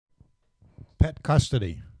Pet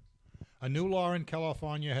custody. A new law in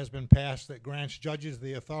California has been passed that grants judges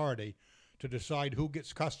the authority to decide who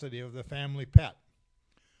gets custody of the family pet.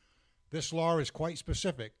 This law is quite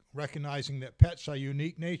specific, recognizing that pets are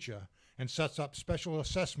unique nature and sets up special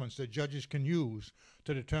assessments that judges can use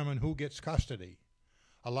to determine who gets custody.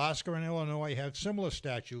 Alaska and Illinois have similar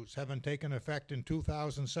statutes having taken effect in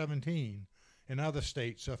 2017, and other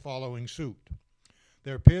states are following suit.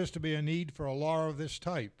 There appears to be a need for a law of this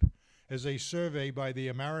type, as a survey by the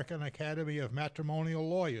American Academy of Matrimonial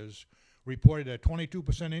Lawyers reported a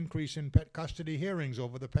 22% increase in pet custody hearings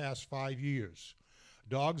over the past 5 years.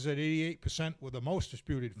 Dogs at 88% were the most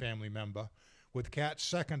disputed family member, with cats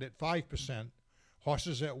second at 5%,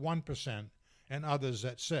 horses at 1%, and others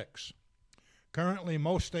at 6%. Currently,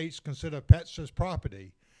 most states consider pets as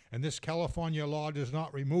property, and this California law does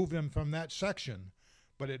not remove them from that section,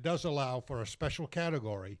 but it does allow for a special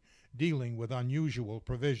category dealing with unusual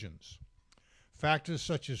provisions. Factors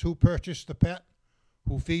such as who purchased the pet,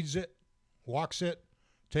 who feeds it, walks it,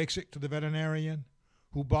 takes it to the veterinarian,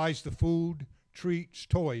 who buys the food, treats,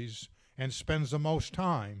 toys, and spends the most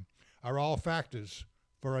time are all factors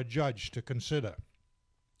for a judge to consider.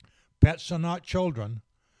 Pets are not children,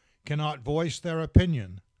 cannot voice their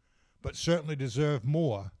opinion, but certainly deserve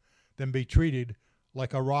more than be treated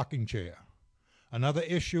like a rocking chair. Another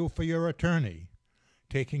issue for your attorney,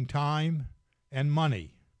 taking time and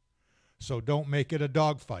money. So don't make it a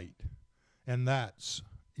dogfight. And that's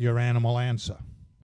your animal answer.